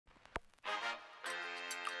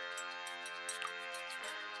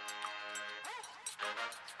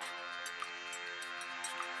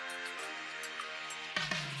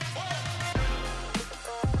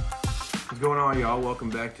going on, y'all? Welcome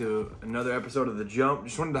back to another episode of The Jump.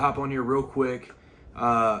 Just wanted to hop on here real quick.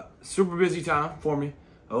 Super busy time for me.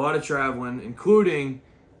 A lot of traveling, including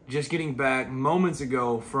just getting back moments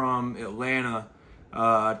ago from Atlanta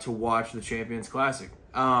to watch the Champions Classic.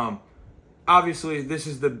 Obviously, this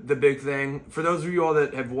is the big thing. For those of you all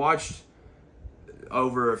that have watched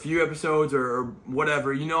over a few episodes or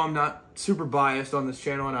whatever, you know I'm not super biased on this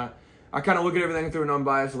channel, and I kind of look at everything through an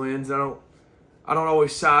unbiased lens. I don't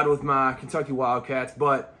always side with my Kentucky Wildcats,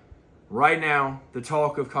 but right now, the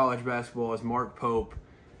talk of college basketball is Mark Pope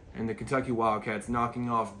and the Kentucky Wildcats knocking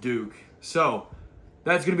off Duke. So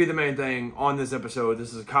that's going to be the main thing on this episode.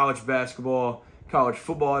 This is a college basketball, college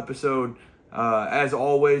football episode. As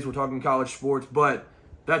always, we're talking college sports, but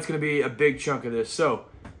that's going to be a big chunk of this. So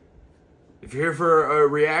if you're here for a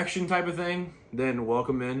reaction type of thing, then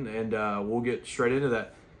welcome in, and we'll get straight into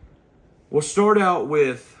that. We'll start out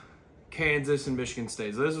with Kansas and Michigan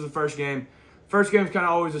State. So this is the first game. First game is kind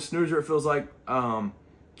of always a snoozer, it feels like.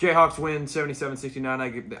 Jayhawks win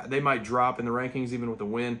 77-69. They might drop in the rankings even with a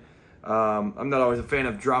win. I'm not always a fan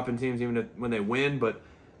of dropping teams even when they win, but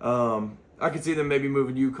I could see them maybe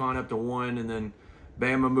moving UConn up to 1, and then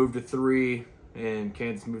Bama moved to 3, and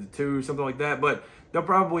Kansas moved to 2, something like that. But they'll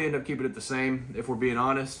probably end up keeping it the same, if we're being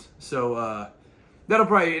honest. So that'll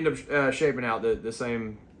probably end up shaping out the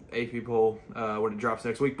same AP poll when it drops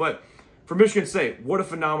next week. But for Michigan State, what a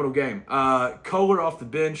phenomenal game. Kohler off the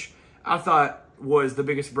bench, I thought, was the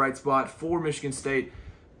biggest bright spot for Michigan State.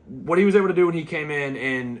 What he was able to do when he came in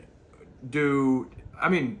and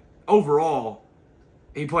overall,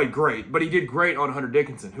 he played great, but he did great on Hunter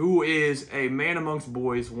Dickinson, who is a man amongst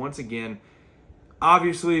boys once again.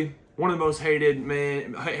 Obviously, one of the most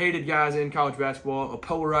hated guys in college basketball, a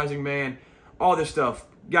polarizing man, all this stuff.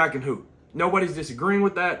 Guy can hoop. Nobody's disagreeing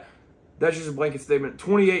with that. That's just a blanket statement.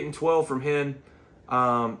 28 and 12 from him.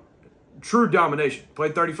 True domination.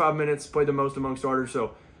 Played 35 minutes, played the most among starters.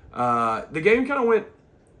 So the game kind of went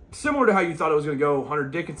similar to how you thought it was going to go Hunter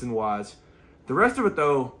Dickinson-wise. The rest of it,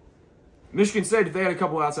 though, Michigan State, if they had a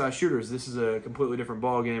couple outside shooters, this is a completely different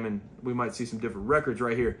ball game, and we might see some different records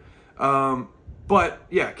right here. But,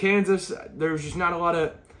 yeah, Kansas, there's just not a lot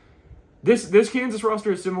of – This Kansas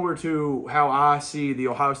roster is similar to how I see the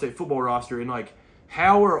Ohio State football roster, and, like,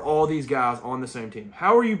 how are all these guys on the same team?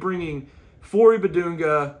 How are you bringing Forey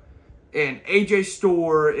Badunga and A.J.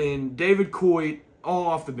 Storr and David Coit all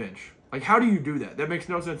off the bench? Like, how do you do that? That makes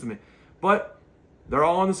no sense to me. But they're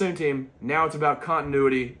all on the same team. Now it's about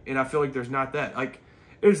continuity, and I feel like there's not that. Like,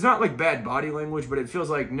 it's not like bad body language, but it feels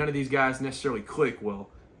like none of these guys necessarily click well.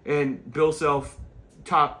 And Bill Self,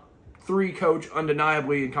 top 3 coach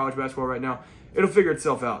undeniably in college basketball right now, it'll figure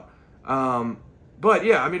itself out. But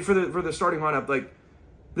yeah, I mean, for the starting lineup, like,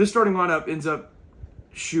 this starting lineup ends up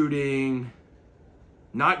shooting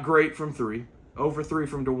not great from 3. 0 for 3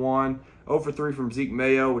 from DeJuan. 0 for 3 from Zeke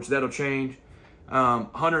Mayo, which that'll change.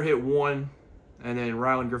 Hunter hit 1, and then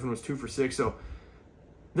Ryland Griffin was 2 for 6. So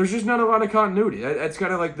there's just not a lot of continuity. That's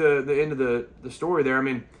kind of like the end of the story there. I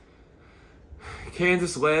mean,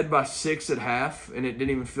 Kansas led by 6 at half, and it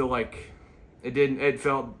didn't even feel like it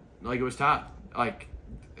felt like it was tied. Like,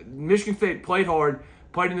 Michigan State played hard,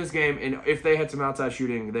 played in this game, and if they had some outside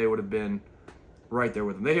shooting, they would have been right there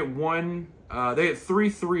with them. They hit 3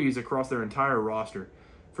 threes across their entire roster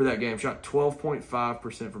for that game. Shot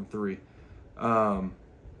 12.5% from 3.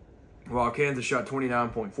 While Kansas shot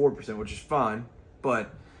 29.4%, which is fine,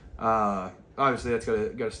 but obviously that's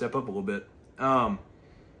got to step up a little bit.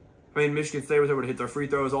 Michigan State was able to hit their free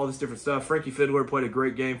throws, all this different stuff. Frankie Fiddler played a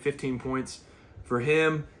great game, 15 points for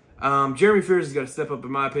him. Jeremy Fears has got to step up,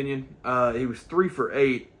 in my opinion. He was 3 for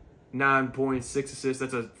 8, 9 points, 6 assists.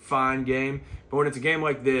 That's a fine game. But when it's a game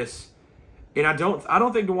like this, and I don't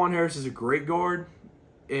think DeJuan Harris is a great guard,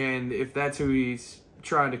 and if that's who he's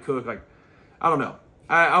trying to cook, like, I don't know.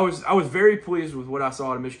 I was very pleased with what I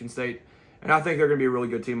saw at Michigan State, and I think they're going to be a really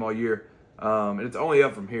good team all year. And it's only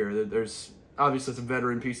up from here. There's obviously some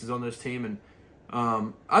veteran pieces on this team, and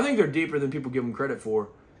I think they're deeper than people give them credit for.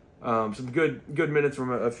 Some good minutes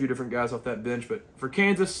from a few different guys off that bench. But for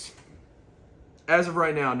Kansas, as of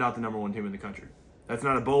right now, not the #1 team in the country. That's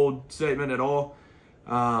not a bold statement at all.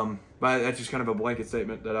 But that's just kind of a blanket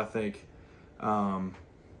statement that I think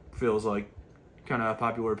feels like kind of a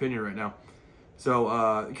popular opinion right now.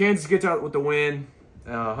 So Kansas gets out with the win.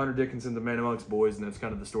 Hunter Dickinson, the man amongst boys, and that's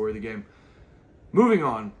kind of the story of the game. Moving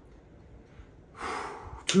on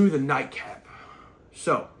to the nightcap.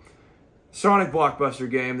 So, Sonic Blockbuster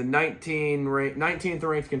game. The 19th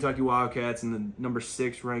ranked Kentucky Wildcats and the number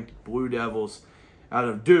 6 ranked Blue Devils out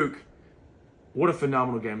of Duke. What a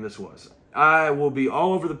phenomenal game this was. I will be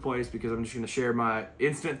all over the place because I'm just going to share my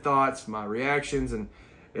instant thoughts, my reactions, and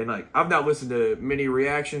like I've not listened to many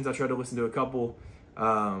reactions. I tried to listen to a couple,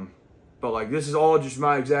 but like this is all just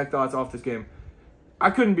my exact thoughts off this game. I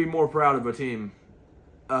couldn't be more proud of a team.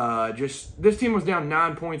 This team was down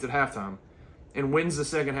 9 points at halftime and wins the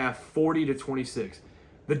second half 40-26.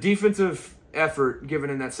 The defensive effort given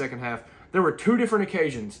in that second half, there were 2 different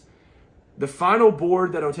occasions. The final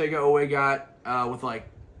board that Otega Owe got with like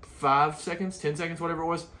 5 seconds, 10 seconds, whatever it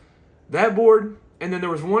was, that board, and then there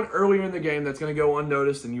was one earlier in the game that's going to go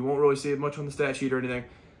unnoticed, and you won't really see it much on the stat sheet or anything.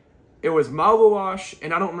 It was Malawash,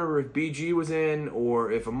 and I don't remember if BG was in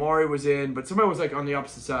or if Amari was in, but somebody was like on the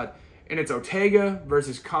opposite side. And it's Otega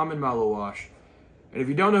versus Common Malawash. And if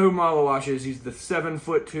you don't know who Malawash is, he's the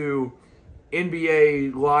 7'2"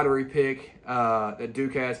 NBA lottery pick that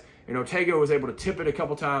Duke has. And Otega was able to tip it a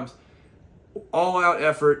couple times, all-out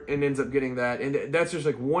effort, and ends up getting that. And that's just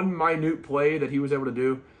like one minute play that he was able to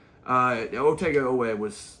do. Otega Owe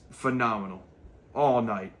was phenomenal all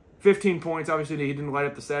night. 15 points. Obviously, he didn't light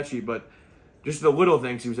up the stat sheet, but just the little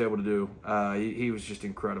things he was able to do, he was just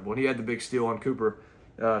incredible. And he had the big steal on Cooper,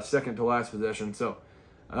 second to last possession. So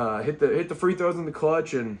hit the free throws in the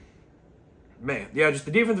clutch, and man, yeah, just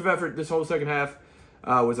the defensive effort this whole second half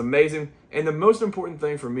was amazing. And the most important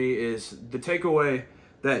thing for me is the takeaway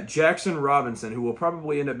that Jackson Robinson, who will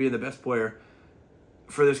probably end up being the best player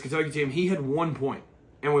for this Kentucky team, he had 1 point,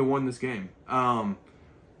 and we won this game.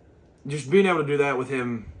 Just being able to do that with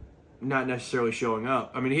him not necessarily showing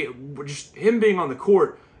up. I mean, just him being on the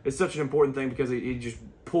court is such an important thing because he just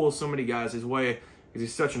pulls so many guys his way because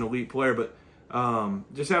he's such an elite player. But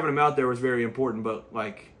just having him out there was very important. But,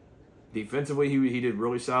 like, defensively, he did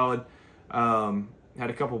really solid. Had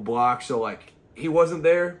a couple blocks. So, like, he wasn't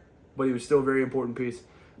there, but he was still a very important piece.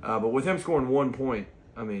 But with him scoring 1 point,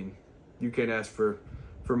 I mean, you can't ask for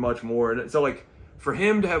much more. And so, like, for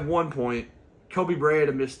him to have 1 point, Kobe Bryant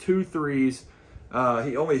had missed 2 threes.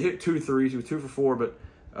 He only hit 2 threes. He was 2 for 4. But,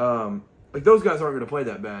 like, those guys aren't going to play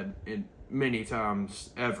that bad many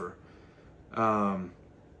times ever.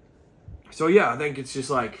 So, yeah, I think it's just,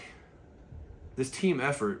 like, this team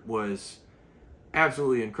effort was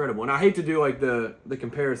absolutely incredible. And I hate to do, like, the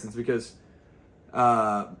comparisons because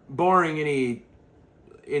barring any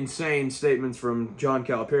insane statements from John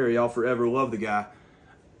Calipari, I'll forever love the guy.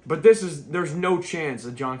 But there's no chance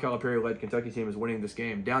that John Calipari-led Kentucky team is winning this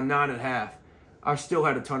game. Down 9 at half, I still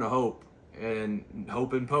had a ton of hope and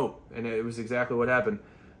Pope, and it was exactly what happened.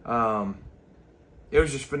 It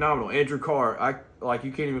was just phenomenal. Andrew Carr,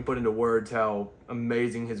 you can't even put into words how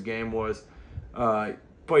amazing his game was.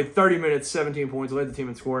 Played 30 minutes, 17 points, led the team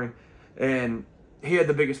in scoring, and he had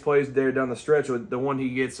the biggest plays there down the stretch. The one he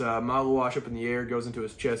gets Malawash up in the air, goes into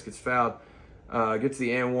his chest, gets fouled, gets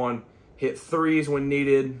the and one. Hit threes when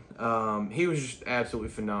needed. He was just absolutely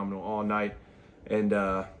phenomenal all night. And,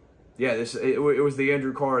 it was the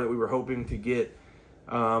Andrew Carr that we were hoping to get.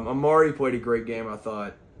 Amari played a great game, I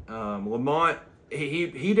thought. Lamont,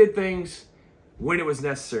 he did things when it was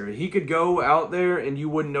necessary. He could go out there and you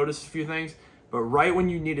wouldn't notice a few things. But right when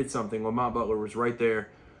you needed something, Lamont Butler was right there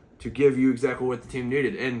to give you exactly what the team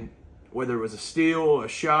needed. And whether it was a steal, a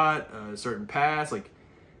shot, a certain pass, like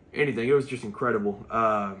anything, it was just incredible.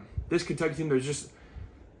 This Kentucky team,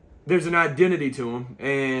 there's an identity to them,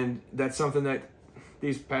 and that's something that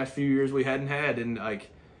these past few years we hadn't had, and like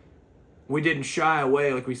we didn't shy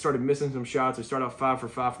away. Like we started missing some shots. We started off 5 for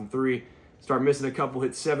 5 from 3, started missing a couple,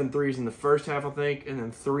 hit 7 threes in the first half, I think, and then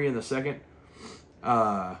 3 in the second.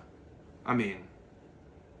 I mean,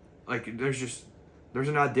 like there's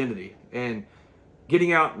an identity, and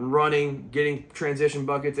getting out and running, getting transition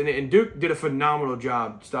buckets, and Duke did a phenomenal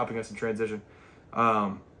job stopping us in transition.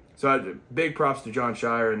 So big props to John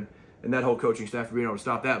Shire and that whole coaching staff for being able to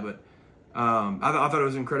stop that. But I thought it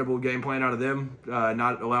was an incredible game plan out of them,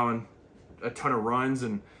 not allowing a ton of runs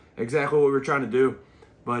and exactly what we were trying to do.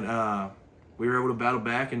 But we were able to battle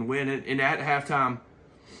back and win it. And at halftime,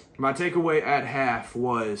 my takeaway at half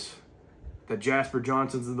was the Jasper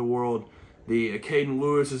Johnsons of the world, the Caden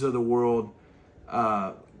Lewises of the world,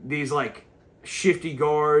 these like shifty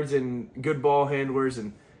guards and good ball handlers,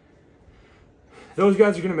 and those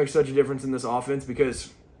guys are going to make such a difference in this offense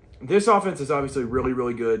because this offense is obviously really,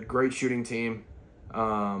 really good, great shooting team,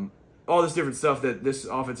 all this different stuff that this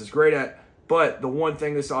offense is great at. But the one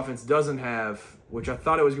thing this offense doesn't have, which I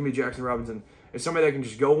thought it was going to be Jackson Robinson, is somebody that can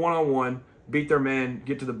just go one-on-one, beat their man,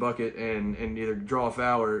 get to the bucket, and either draw a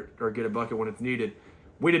foul or get a bucket when it's needed.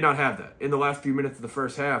 We did not have that. In the last few minutes of the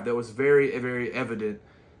first half, that was very, very evident.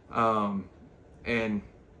 And,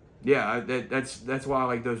 yeah, that's why I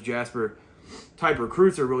like those Jasper type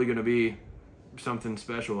recruits are really going to be something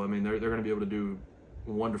special. I mean, they're going to be able to do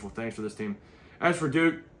wonderful things for this team. As for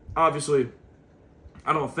Duke, obviously,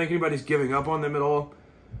 I don't think anybody's giving up on them at all.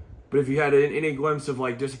 But if you had any glimpse of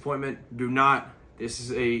like disappointment, do not. This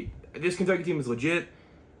Kentucky team is legit,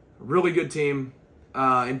 really good team,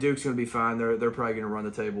 and Duke's going to be fine. They're probably going to run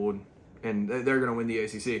the table, and they're going to win the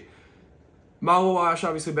ACC. Malawash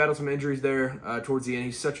obviously battled some injuries there towards the end.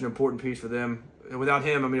 He's such an important piece for them. And without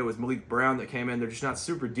him, I mean, it was Malik Brown that came in. They're just not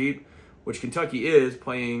super deep, which Kentucky is,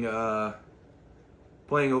 playing 10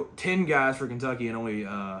 guys for Kentucky and only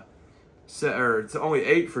it's only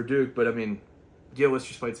 8 for Duke. But I mean, Gillis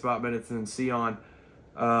just played spot minutes, and then Sion,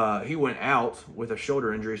 he went out with a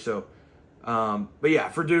shoulder injury. So, but yeah,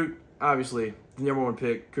 for Duke, obviously the number 1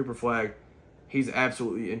 pick, Cooper Flagg, he's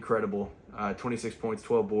absolutely incredible. 26 points,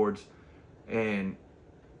 12 boards. And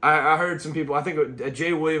I heard some people, I think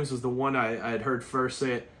Jay Williams was the one I had heard first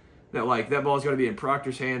say it, that like that ball's got to be in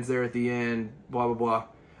Proctor's hands there at the end, blah, blah, blah.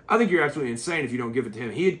 I think you're absolutely insane if you don't give it to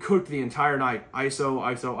him. He had cooked the entire night,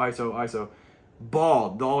 ISO,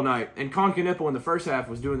 balled all night. And Con Knipple in the first half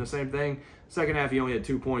was doing the same thing. Second half, he only had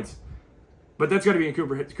 2 points. But that's got to be in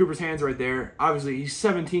Cooper's hands right there. Obviously, he's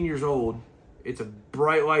 17 years old. It's a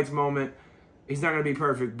bright lights moment. He's not going to be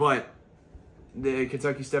perfect, but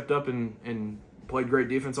Kentucky stepped up and played great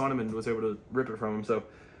defense on him and was able to rip it from him. So,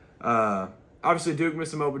 obviously, Duke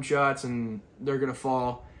missed some open shots, and they're going to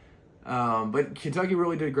fall. But Kentucky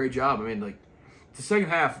really did a great job. I mean, like, the second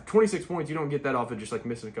half, 26 points, you don't get that off of just, like,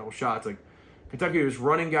 missing a couple shots. Like, Kentucky was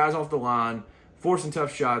running guys off the line, forcing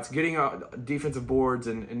tough shots, getting defensive boards,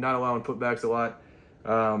 and not allowing putbacks a lot,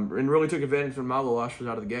 and really took advantage when Malawash was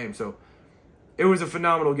out of the game. So, it was a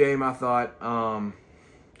phenomenal game, I thought.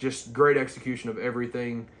 Just great execution of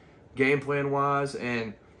everything, game plan wise,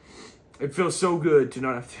 and it feels so good to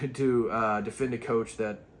not have to defend a coach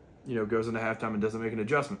that goes into halftime and doesn't make an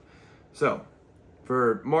adjustment. So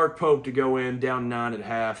for Mark Pope to go in down 9 at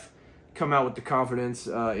half, come out with the confidence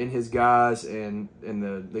in his guys, and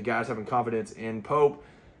the guys having confidence in Pope,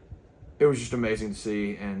 it was just amazing to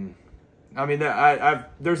see. And I mean,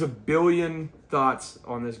 there's a billion thoughts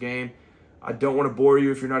on this game. I don't want to bore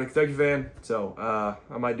you if you're not a Kentucky fan, so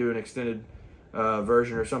I might do an extended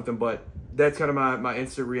version or something, but that's kind of my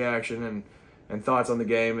instant reaction and thoughts on the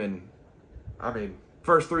game. And, I mean,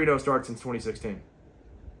 first 3-0 start since 2016.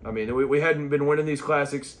 I mean, we hadn't been winning these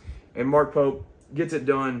classics, and Mark Pope gets it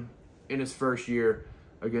done in his first year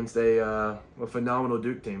against a phenomenal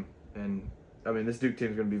Duke team. And, I mean, this Duke team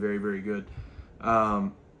is going to be very, very good.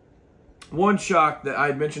 One shock that I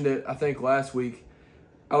had mentioned it, I think, last week,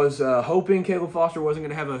 I was hoping Caleb Foster wasn't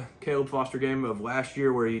going to have a Caleb Foster game of last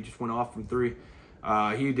year where he just went off from 3.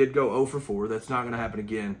 He did go 0 for 4. That's not going to happen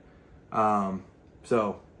again.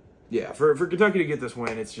 So, yeah, for Kentucky to get this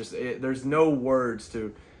win, it's just there's no words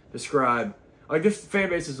to describe. Like, this fan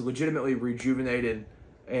base is legitimately rejuvenated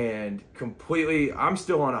and completely – I'm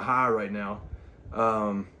still on a high right now.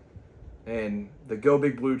 And the Go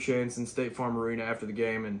Big Blue chants in State Farm Arena after the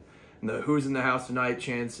game, and the Who's in the House Tonight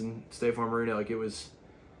chants in State Farm Arena, like, it was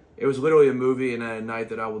literally a movie and a night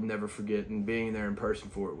that I will never forget, and being there in person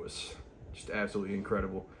for it was just absolutely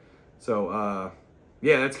incredible. So,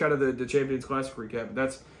 yeah, that's kind of the Champions Classic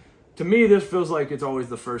recap. To me, this feels like it's always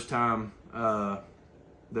the first time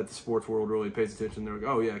that the sports world really pays attention. They're like,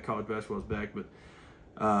 oh, yeah, college basketball's back. But,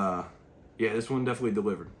 yeah, this one definitely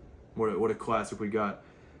delivered. What a classic we got.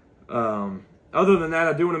 Other than that,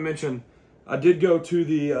 I do want to mention I did go to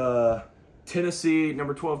the Tennessee,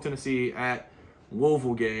 number 12 Tennessee at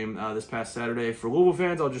Louisville game this past Saturday. For Louisville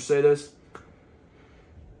fans, I'll just say this.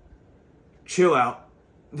 Chill out.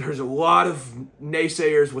 There's a lot of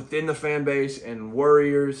naysayers within the fan base and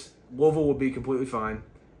worriers. Louisville will be completely fine.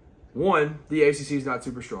 1, the ACC is not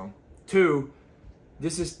super strong. 2,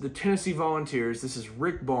 this is the Tennessee Volunteers. This is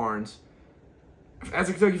Rick Barnes. As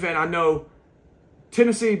a Kentucky fan, I know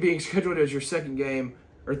Tennessee being scheduled as your second game,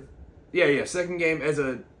 second game as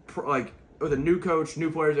with a new coach, new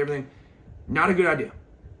players, everything. Not a good idea.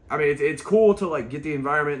 I mean, it's cool to get the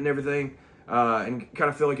environment and everything, and kind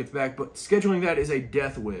of feel like it's back, but scheduling that is a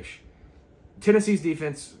death wish. Tennessee's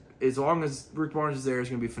defense, as long as Rick Barnes is there, is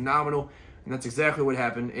going to be phenomenal, and that's exactly what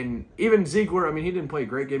happened. And even Ziegler, I mean, he didn't play a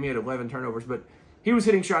great game. He had 11 turnovers, but he was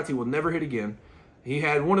hitting shots he will never hit again. He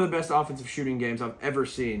had one of the best offensive shooting games I've ever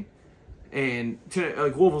seen, and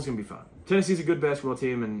Louisville's going to be fun. Tennessee's a good basketball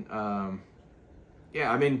team, and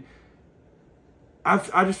yeah, I mean,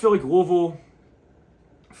 I just feel like Louisville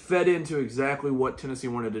fed into exactly what Tennessee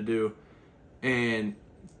wanted to do, and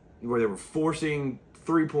where they were forcing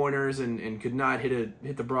three-pointers and could not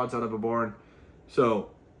hit the broadside of a barn.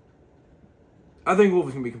 So I think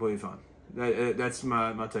Louisville's going to be completely fine. that's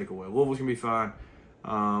my takeaway. Louisville's going to be fine.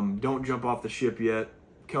 Don't jump off the ship yet.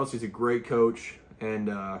 Kelsey's a great coach, and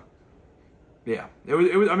yeah, it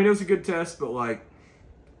was. I mean, it was a good test, but like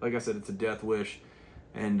I said, it's a death wish.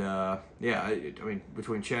 And yeah, I mean,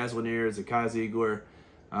 between Chaz Lanier, Zakai Ziegler,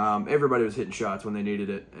 everybody was hitting shots when they needed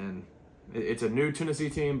it, and it's a new Tennessee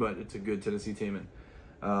team, but it's a good Tennessee team,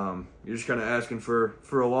 and you're just kind of asking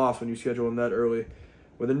for a loss when you schedule them that early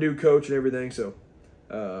with a new coach and everything. So,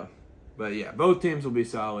 but yeah, both teams will be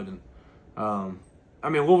solid, and I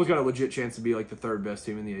mean, Louisville's got a legit chance to be like the third best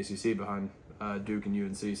team in the ACC behind Duke and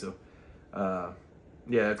UNC. So, yeah,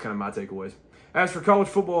 that's kind of my takeaways. As for college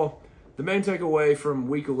football, the main takeaway from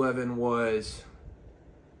Week 11 was,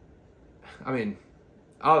 I mean,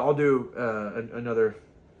 I'll do another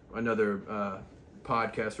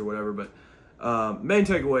podcast or whatever, but main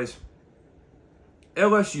takeaways,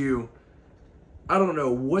 LSU, I don't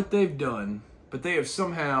know what they've done, but they have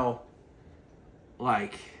somehow,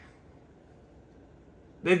 like,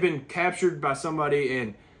 they've been captured by somebody,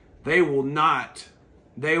 and they will never,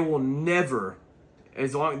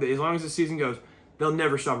 as long as the season goes, they'll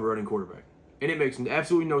never stop a running quarterback. And it makes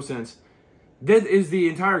absolutely no sense. That is the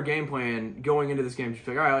entire game plan going into this game. Just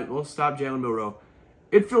like, all right, we'll stop Jalen Milroe.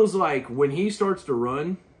 It feels like when he starts to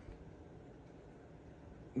run,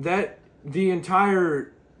 that the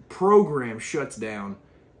entire program shuts down,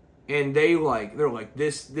 and they're like,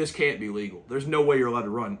 this can't be legal. There's no way you're allowed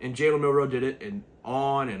to run. And Jalen Milroe did it, and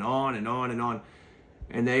on and on and on and on,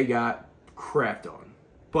 and they got crapped on.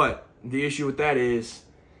 But the issue with that is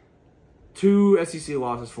 2 SEC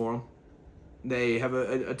losses for them. They have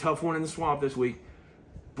a tough one in the Swamp this week,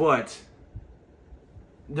 but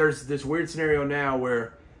there's this weird scenario now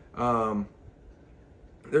where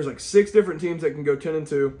there's like 6 different teams that can go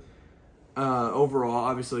 10-2 overall.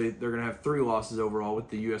 Obviously, they're going to have 3 losses overall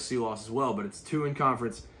with the USC loss as well, but it's 2 in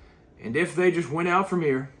conference. And if they just win out from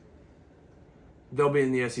here, they'll be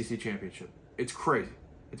in the SEC championship. It's crazy.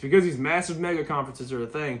 It's because these massive mega conferences are a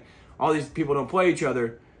thing. All these people don't play each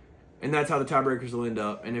other, and that's how the tiebreakers will end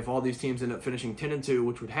up. And if all these teams end up finishing 10-2,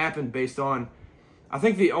 which would happen based on, I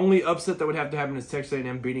think the only upset that would have to happen is Texas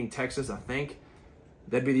A&M beating Texas, I think.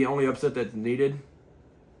 That'd be the only upset that's needed.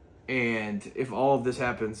 And if all of this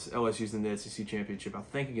happens, LSU's in the SEC championship, I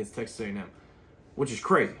think, against Texas A&M, which is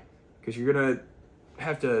crazy because you're going to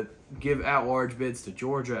have to give at-large bids to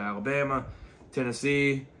Georgia, Alabama,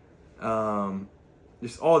 Tennessee,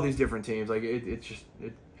 just all these different teams. Like, it's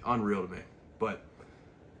unreal to me. But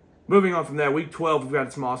moving on from that, Week 12, we've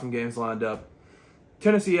got some awesome games lined up.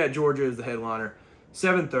 Tennessee at Georgia is the headliner.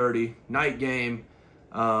 7:30, night game.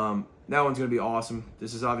 That one's going to be awesome.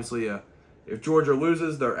 This is obviously if Georgia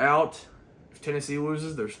loses, they're out. If Tennessee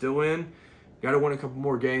loses, they're still in. Got to win a couple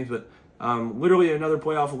more games, but literally another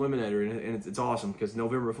playoff eliminator, and it's awesome because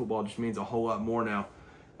November football just means a whole lot more now.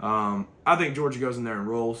 I think Georgia goes in there and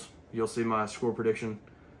rolls. You'll see my score prediction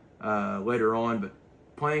later on, but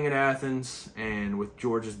playing in Athens and with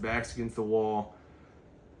Georgia's backs against the wall,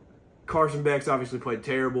 Carson Beck's obviously played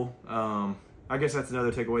terrible. I guess that's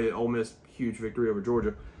another takeaway. Ole Miss, huge victory over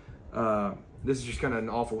Georgia. This is just kind of an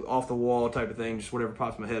awful off-the-wall type of thing, just whatever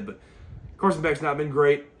pops in my head. But Carson Beck's not been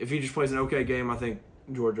great. If he just plays an okay game, I think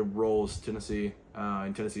Georgia rolls Tennessee,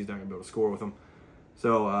 and Tennessee's not going to be able to score with them.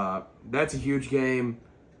 So that's a huge game.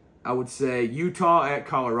 I would say Utah at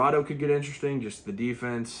Colorado could get interesting, just the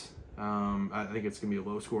defense. I think it's going to be a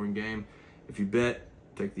low-scoring game. If you bet,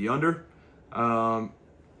 take the under.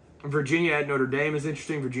 Virginia at Notre Dame is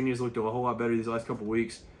interesting. Virginia's looked a whole lot better these last couple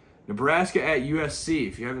weeks. Nebraska at USC.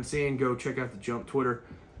 If you haven't seen, go check out the Jump Twitter.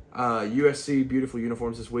 USC, beautiful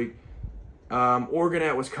uniforms this week. Oregon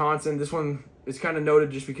at Wisconsin. This one is kind of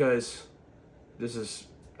noted just because this is,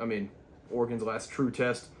 Oregon's last true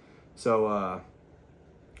test. So I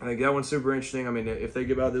think that one's super interesting. If they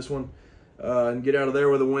give out this one and get out of there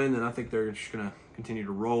with a win, then I think they're just going to continue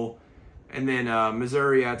to roll. And then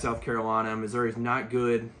Missouri at South Carolina. Missouri's not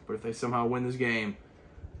good, but if they somehow win this game,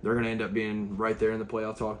 they're going to end up being right there in the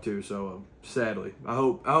playoff talk too. So sadly, I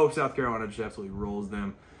hope South Carolina just absolutely rolls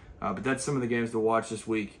them. But that's some of the games to watch this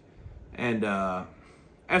week. And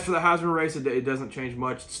as for the Heisman race, it doesn't change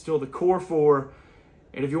much. It's still the core 4.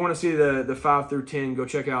 And if you want to see the 5 through 10, go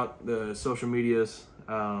check out the social medias.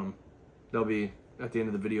 They'll be at the end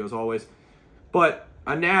of the video as always. But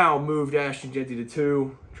I now moved Ashton Jeanty to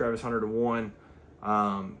 2, Travis Hunter to 1.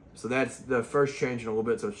 So that's the first change in a little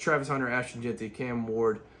bit. So it's Travis Hunter, Ashton Jeanty, Cam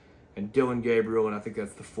Ward, and Dylan Gabriel, and I think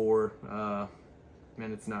that's the 4.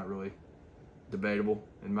 And it's not really debatable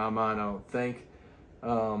in my mind, I don't think.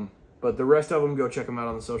 But the rest of them, go check them out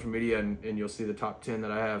on the social media, and you'll see the top 10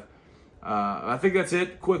 that I have. I think that's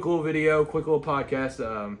it. Quick little video, quick little podcast.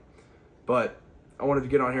 But I wanted to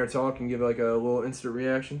get on here and talk and give like a little instant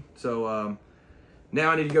reaction. So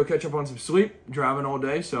now I need to go catch up on some sleep, driving all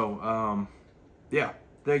day. So yeah,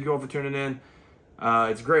 thank you all for tuning in.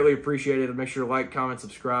 It's greatly appreciated. Make sure to like, comment,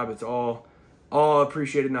 subscribe. It's all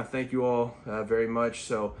appreciated, and I thank you all very much.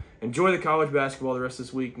 So enjoy the college basketball the rest of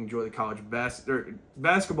this week. Enjoy the college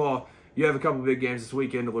basketball. You have a couple big games this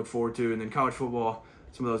weekend to look forward to, and then college football,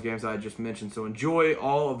 some of those games I just mentioned. So enjoy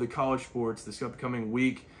all of the college sports this upcoming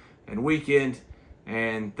week and weekend.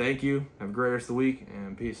 And thank you. Have a great rest of the week,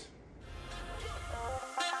 and peace.